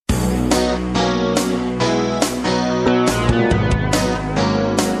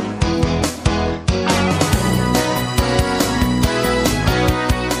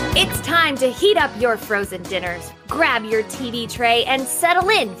up your frozen dinners, grab your TV tray, and settle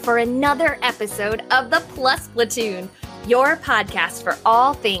in for another episode of the Plus Platoon, your podcast for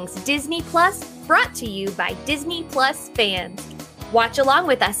all things Disney Plus, brought to you by Disney Plus fans. Watch along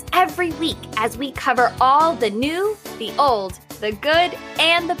with us every week as we cover all the new, the old, the good,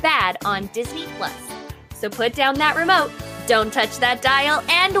 and the bad on Disney Plus. So put down that remote, don't touch that dial,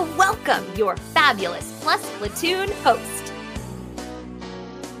 and welcome your fabulous Plus Platoon host.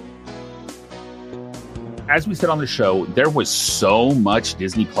 As we said on the show, there was so much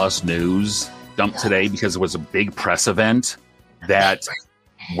Disney Plus news dumped today because it was a big press event that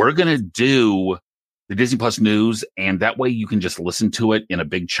we're going to do the Disney Plus news, and that way you can just listen to it in a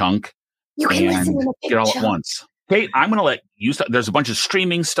big chunk. You can listen in a big get all chunk. At once. Kate, I'm going to let you start. There's a bunch of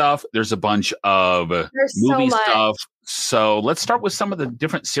streaming stuff. There's a bunch of movie stuff. So let's start with some of the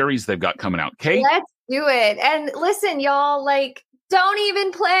different series they've got coming out. Kate? Let's do it. And listen, y'all, don't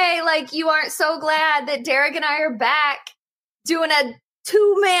even play like you aren't so glad that Derek and I are back doing a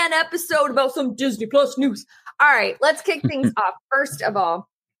 2-man episode about some Disney Plus news. All right, let's kick things off. First of all,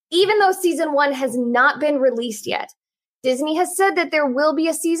 even though season 1 has not been released yet, Disney has said that there will be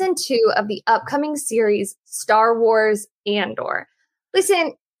a season 2 of the upcoming series Star Wars Andor.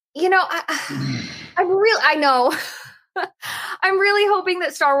 Listen, I know. I'm really hoping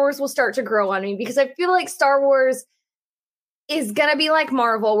that Star Wars will start to grow on me because I feel like Star Wars is going to be like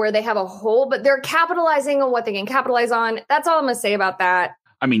Marvel where they have a hole, but they're capitalizing on what they can capitalize on. That's all I'm going to say about that.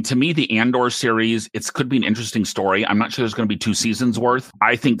 I mean, to me, the Andor series, it could be an interesting story. I'm not sure there's going to be 2 seasons worth.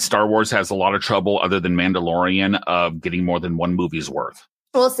 I think Star Wars has a lot of trouble, other than Mandalorian, of getting more than 1 movie's worth.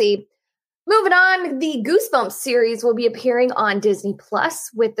 We'll see. Moving on, the Goosebumps series will be appearing on Disney Plus,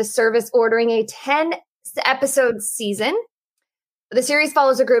 with the service ordering a 10-episode season. The series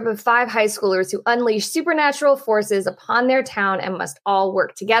follows a group of 5 high schoolers who unleash supernatural forces upon their town and must all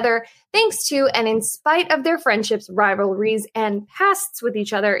work together, thanks to and in spite of their friendships, rivalries, and pasts with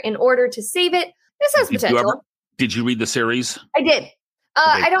each other in order to save it. This has potential. Did you read the series? I did.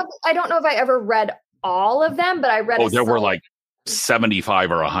 I don't know if I ever read all of them, but I read. There were like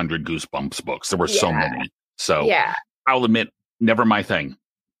 75 or 100 Goosebumps books. There were so many. So yeah, I'll admit, never my thing.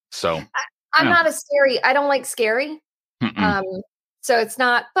 So I'm not a scary. I don't like scary. So it's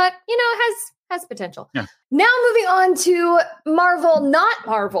not, but it has potential. Yeah. Now moving on to Marvel, not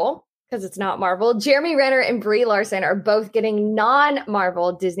Marvel, because it's not Marvel. Jeremy Renner and Brie Larson are both getting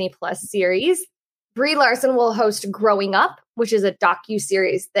non-Marvel Disney Plus series. Brie Larson will host Growing Up, which is a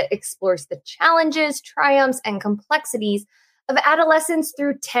docu-series that explores the challenges, triumphs, and complexities of adolescence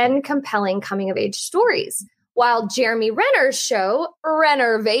through 10 compelling coming-of-age stories. While Jeremy Renner's show,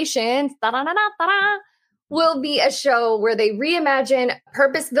 Rennervations, will be a show where they reimagine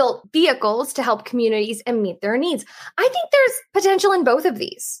purpose-built vehicles to help communities and meet their needs. I think there's potential in both of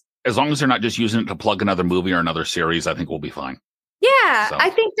these. As long as they're not just using it to plug another movie or another series, I think we'll be fine. Yeah, so.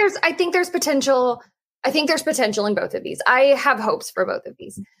 I think there's potential. I think there's potential in both of these. I have hopes for both of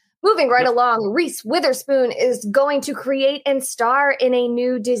these. Moving right along, Reese Witherspoon is going to create and star in a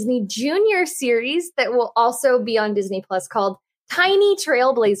new Disney Junior series that will also be on Disney Plus called Tiny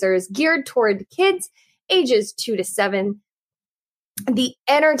Trailblazers, geared toward kids ages 2 to 7. The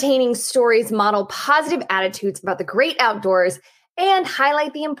entertaining stories model positive attitudes about the great outdoors and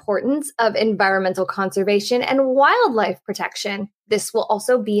highlight the importance of environmental conservation and wildlife protection. This will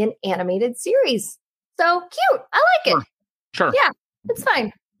also be an animated series. So cute. I like it. Sure. Yeah, it's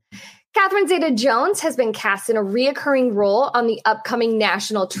fine. Catherine Zeta-Jones has been cast in a reoccurring role on the upcoming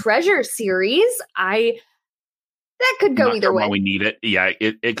National Treasure series. That could go either way. We need it. Yeah,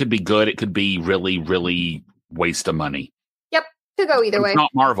 it could be good. It could be really, really waste of money. Yep, could go either way. It's not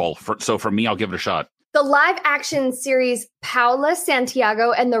Marvel, so for me, I'll give it a shot. The live-action series Paula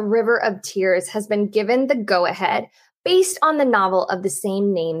Santiago and the River of Tears has been given the go-ahead. Based on the novel of the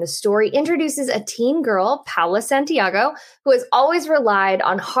same name, the story introduces a teen girl, Paula Santiago, who has always relied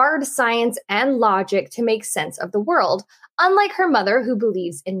on hard science and logic to make sense of the world, unlike her mother, who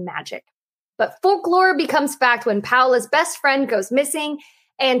believes in magic. But folklore becomes fact when Paola's best friend goes missing,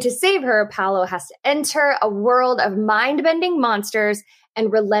 and to save her, Paolo has to enter a world of mind-bending monsters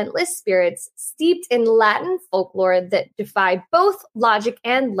and relentless spirits steeped in Latin folklore that defy both logic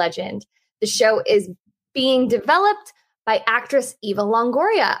and legend. The show is being developed by actress Eva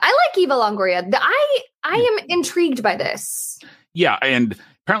Longoria. I like Eva Longoria. I am intrigued by this. Yeah, and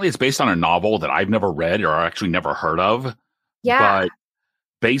apparently it's based on a novel that I've never read or actually never heard of. Yeah. But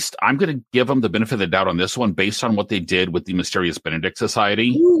I'm going to give them the benefit of the doubt on this one based on what they did with the Mysterious Benedict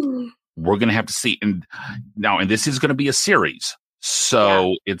Society. Ooh. We're going to have to see. And this is going to be a series.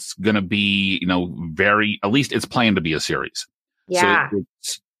 So it's going to be, at least it's planned to be a series. Yeah.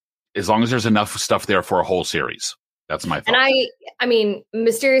 So as long as there's enough stuff there for a whole series. That's my thought. And I mean,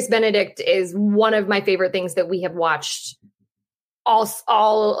 Mysterious Benedict is one of my favorite things that we have watched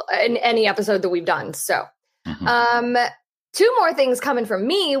all in any episode that we've done. So, two more things coming from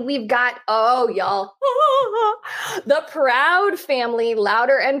me. We've got, y'all, The Proud Family,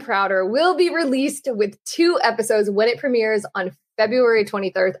 Louder and Prouder will be released with 2 episodes when it premieres on February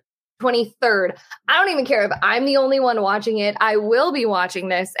 23rd. I don't even care if I'm the only one watching it. I will be watching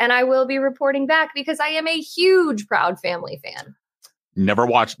this and I will be reporting back because I am a huge Proud Family fan.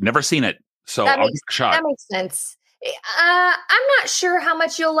 Never seen it. So I'll give it a shot. That makes sense. I'm not sure how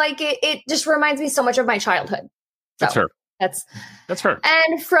much you'll like it. It just reminds me so much of my childhood. That's fair. That's fair.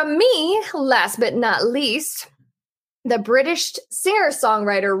 And from me, last but not least, the British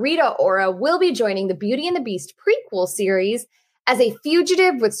singer-songwriter Rita Ora will be joining the Beauty and the Beast prequel series as a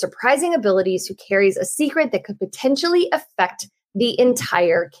fugitive with surprising abilities who carries a secret that could potentially affect the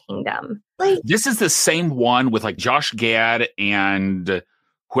entire kingdom. This is the same one with like Josh Gad and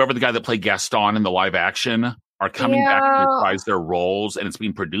whoever the guy that played Gaston in the live action are coming back to reprise their roles, and it's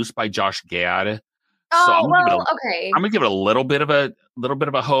being produced by Josh Gad. So I'm gonna give it a little bit of a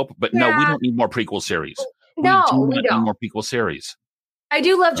hope, but no, we don't need more prequel series. We don't need more prequel series. I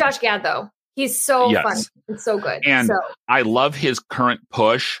do love Josh Gad though. He's so fun. It's so good. And I love his current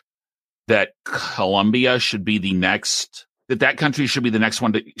push that Colombia should be the next, that country should be the next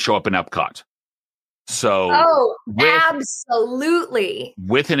one to show up in Epcot. So, absolutely.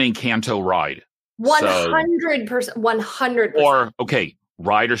 With an Encanto ride. 100%. 100%. Or,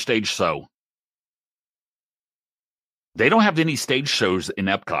 ride or stage show. They don't have any stage shows in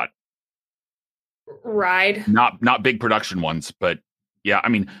Epcot. Ride. Not big production ones, but yeah, I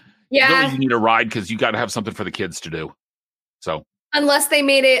mean, really you need a ride because you got to have something for the kids to do. So unless they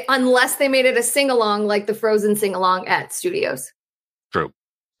made it a sing along like the Frozen sing along at Studios. True.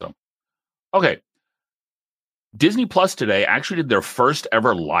 So okay, Disney Plus today actually did their first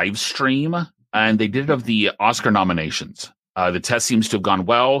ever live stream, and they did it of the Oscar nominations. The test seems to have gone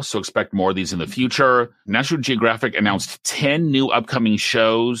well, so expect more of these in the future. National Geographic announced 10 new upcoming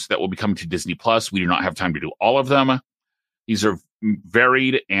shows that will be coming to Disney Plus. We do not have time to do all of them. These are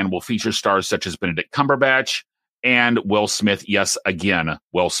varied and will feature stars such as Benedict Cumberbatch and Will Smith. Yes, again,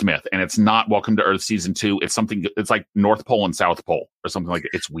 Will Smith. And it's not Welcome to Earth Season 2. It's like North Pole and South Pole or something like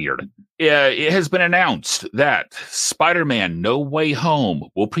that. It's weird. It has been announced that Spider-Man No Way Home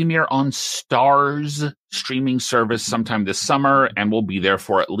will premiere on Starz streaming service sometime this summer and will be there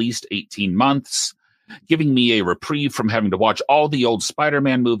for at least 18 months, giving me a reprieve from having to watch all the old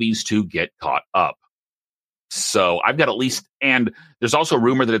Spider-Man movies to get caught up. So I've got at least, and there's also a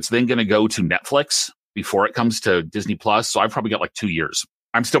rumor that it's then going to go to Netflix before it comes to Disney Plus. So I've probably got like 2 years.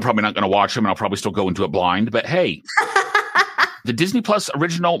 I'm still probably not going to watch them, and I'll probably still go into it blind. But hey, the Disney Plus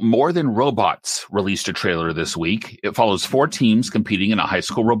original More Than Robots released a trailer this week. It follows 4 teams competing in a high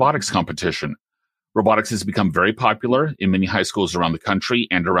school robotics competition. Robotics has become very popular in many high schools around the country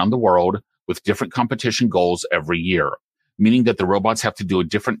and around the world, with different competition goals every year, meaning that the robots have to do a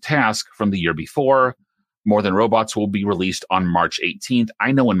different task from the year before. More Than Robots will be released on March 18th.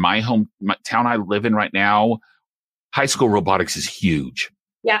 I know in my town I live in right now, high school robotics is huge.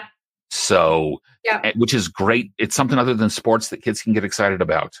 Yeah. So, which is great. It's something other than sports that kids can get excited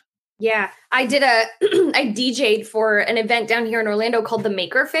about. Yeah. I DJ'd for an event down here in Orlando called the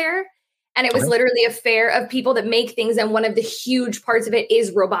Maker Faire. And it was literally a fair of people that make things. And one of the huge parts of it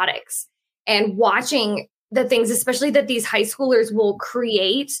is robotics. And watching the things, especially that these high schoolers will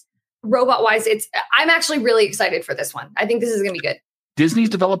create robot-wise, I'm actually really excited for this one. I think this is going to be good. Disney's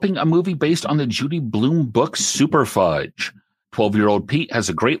developing a movie based on the Judy Blume book Super Fudge. 12-year-old Pete has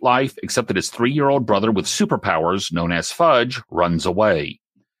a great life, except that his 3-year-old brother with superpowers, known as Fudge, runs away.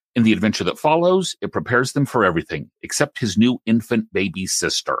 In the adventure that follows, it prepares them for everything, except his new infant baby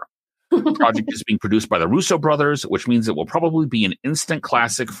sister. The project is being produced by the Russo brothers, which means it will probably be an instant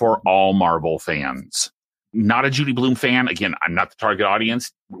classic for all Marvel fans. Not a Judy Blume fan. Again, I'm not the target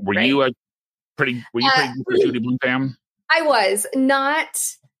audience. Were you pretty Judy Blume fan? I was not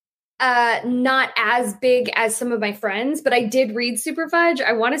as big as some of my friends, but I did read Super Fudge.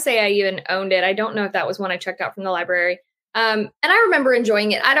 I want to say I even owned it. I don't know if that was one I checked out from the library. And I remember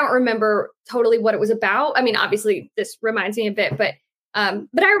enjoying it. I don't remember totally what it was about. I mean, obviously this reminds me a bit, but I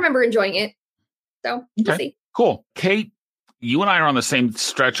remember enjoying it. So we'll see. Cool. Kate, you and I are on the same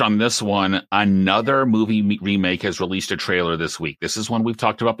stretch on this one. Another movie remake has released a trailer this week. This is one we've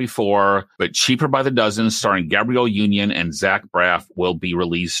talked about before, but Cheaper by the Dozen, starring Gabrielle Union and Zach Braff, will be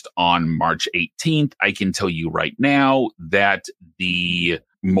released on March 18th. I can tell you right now that the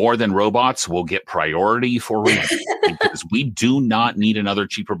More Than Robots will get priority for review because we do not need another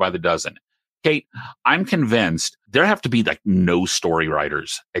Cheaper by the Dozen. Kate, I'm convinced there have to be like no story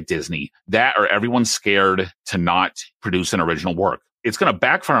writers at Disney, that or everyone's scared to not produce an original work. It's going to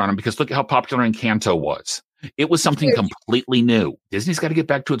backfire on them because look at how popular Encanto was. It was something completely new. Disney's got to get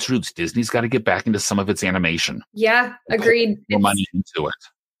back to its roots. Disney's got to get back into some of its animation. Yeah, agreed. Put more money into it.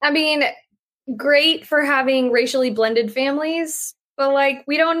 I mean, great for having racially blended families, but like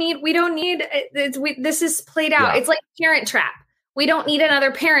we don't need this is played out. Yeah. It's like Parent Trap. We don't need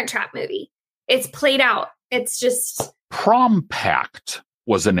another Parent Trap movie. It's played out. It's just... Prom Pact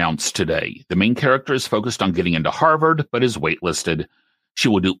was announced today. The main character is focused on getting into Harvard, but is waitlisted. She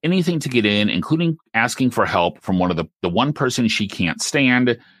will do anything to get in, including asking for help from one of the one person she can't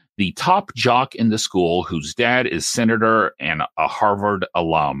stand, the top jock in the school whose dad is senator and a Harvard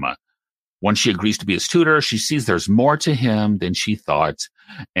alum. Once she agrees to be his tutor, she sees there's more to him than she thought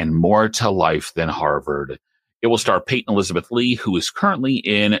and more to life than Harvard. It will star Peyton Elizabeth Lee, who is currently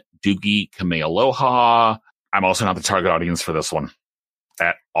in Doogie Kamealoha. I'm also not the target audience for this one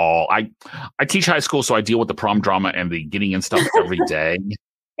at all. I teach high school, so I deal with the prom drama and the getting in stuff every day.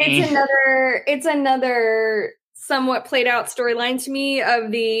 It's another somewhat played out storyline to me of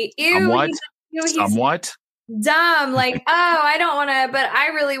the he's somewhat dumb. Like, oh, I don't want to, but I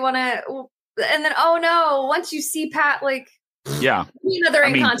really want to. And then, oh no, once you see Pat, like, yeah, another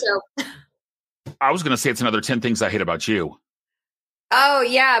Encanto. I was going to say it's another 10 Things I Hate About You. Oh,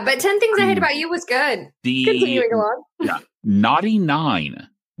 yeah. But 10 Things I Hate About You was good. Continuing along. Yeah. Naughty 9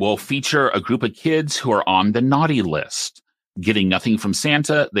 will feature a group of kids who are on the naughty list. Getting nothing from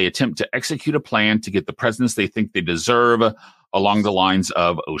Santa, they attempt to execute a plan to get the presents they think they deserve along the lines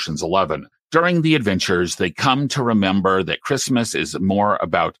of Ocean's 11. During the adventures, they come to remember that Christmas is more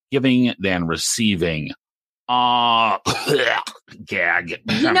about giving than receiving. Gag.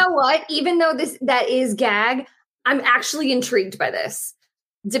 You know what? Even though that is gag, I'm actually intrigued by this.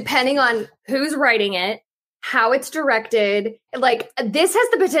 Depending on who's writing it, how it's directed, like this has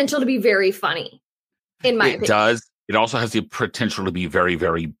the potential to be very funny. In my opinion, it does. It also has the potential to be very,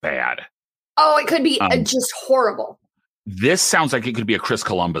 very bad. Oh, it could be just horrible. This sounds like it could be a Chris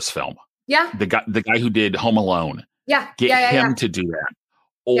Columbus film. Yeah, the guy who did Home Alone. Yeah, get him to do that,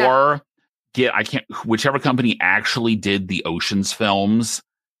 or. Whichever company actually did the Oceans films,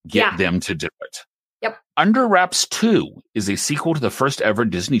 get them to do it. Yep. Under Wraps 2 is a sequel to the first ever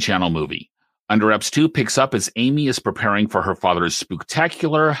Disney Channel movie. Under Wraps 2 picks up as Amy is preparing for her father's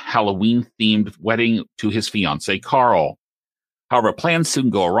spectacular Halloween-themed wedding to his fiancé, Carl. However, plans soon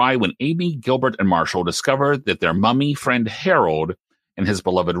go awry when Amy, Gilbert, and Marshall discover that their mummy friend Harold and his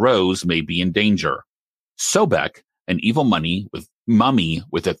beloved Rose may be in danger. Sobek, an evil mummy with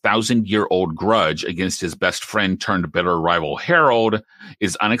a 1,000-year-old grudge against his best friend turned bitter rival Harold,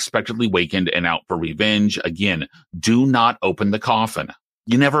 is unexpectedly wakened and out for revenge. Again, do not open the coffin.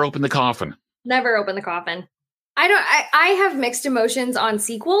 You never open the coffin. Never open the coffin. I have mixed emotions on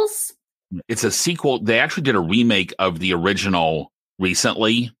sequels. It's a sequel. They actually did a remake of the original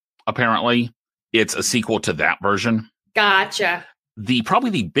recently, apparently. It's a sequel to that version. Gotcha. Probably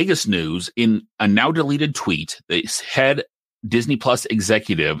the biggest news in a now deleted tweet, the head Disney Plus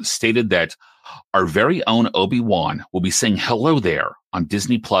executive stated that our very own Obi-Wan will be saying hello there on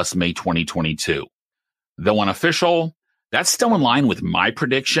Disney Plus May 2022. Though unofficial, that's still in line with my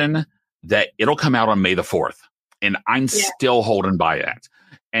prediction that it'll come out on May the 4th. And I'm still holding by that.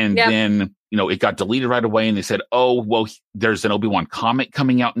 And then, it got deleted right away. And they said, oh, well, there's an Obi-Wan comic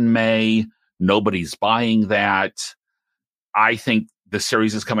coming out in May. Nobody's buying that. I think the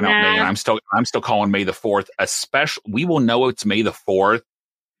series is coming out May, and I'm still calling May the 4th. Especially, we will know it's May the 4th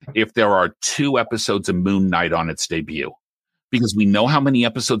if there are 2 episodes of Moon Knight on its debut, because we know how many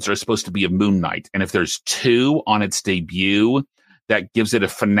episodes are supposed to be of Moon Knight, and if there's 2 on its debut, that gives it a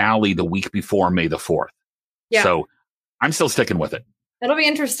finale the week before May the 4th. Yeah. So I'm still sticking with it. It'll be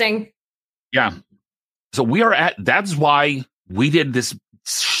interesting. Yeah. So that's why we did this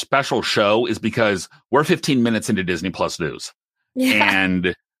special show, is because we're 15 minutes into Disney Plus news. Yeah.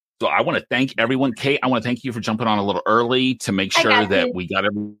 And so I want to thank everyone. Kate, I want to thank you for jumping on a little early to make sure that we got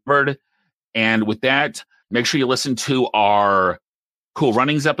it covered. And with that, make sure you listen to our Cool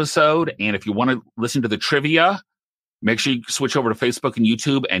Runnings episode. And if you want to listen to the trivia, make sure you switch over to Facebook and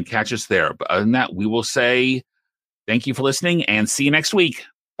YouTube and catch us there. But other than that, we will say thank you for listening and see you next week.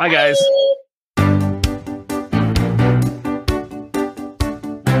 Bye, guys.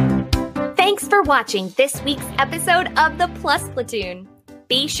 Thanks for watching this week's episode of the Plus Platoon.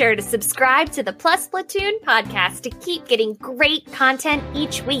 Be sure to subscribe to the Plus Platoon podcast to keep getting great content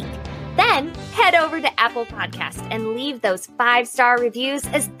each week. Then head over to Apple Podcast and leave those 5-star reviews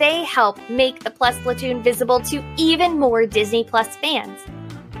as they help make the Plus Platoon visible to even more Disney Plus fans.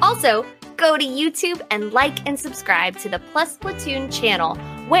 Also, go to YouTube and like and subscribe to the Plus Platoon channel,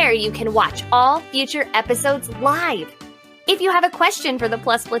 where you can watch all future episodes live. If you have a question for the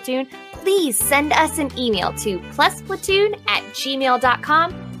Plus Platoon, please send us an email to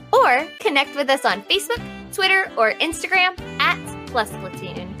plusplatoon@gmail.com or connect with us on Facebook, Twitter, or Instagram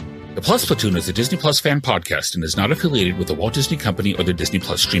 @PlusPlatoon. The Plus Platoon is a Disney Plus fan podcast and is not affiliated with the Walt Disney Company or the Disney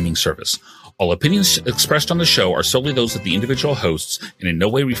Plus streaming service. All opinions expressed on the show are solely those of the individual hosts and in no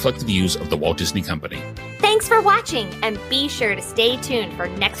way reflect the views of the Walt Disney Company. Thanks for watching, and be sure to stay tuned for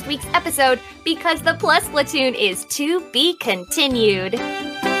next week's episode because the Plus Platoon is to be continued.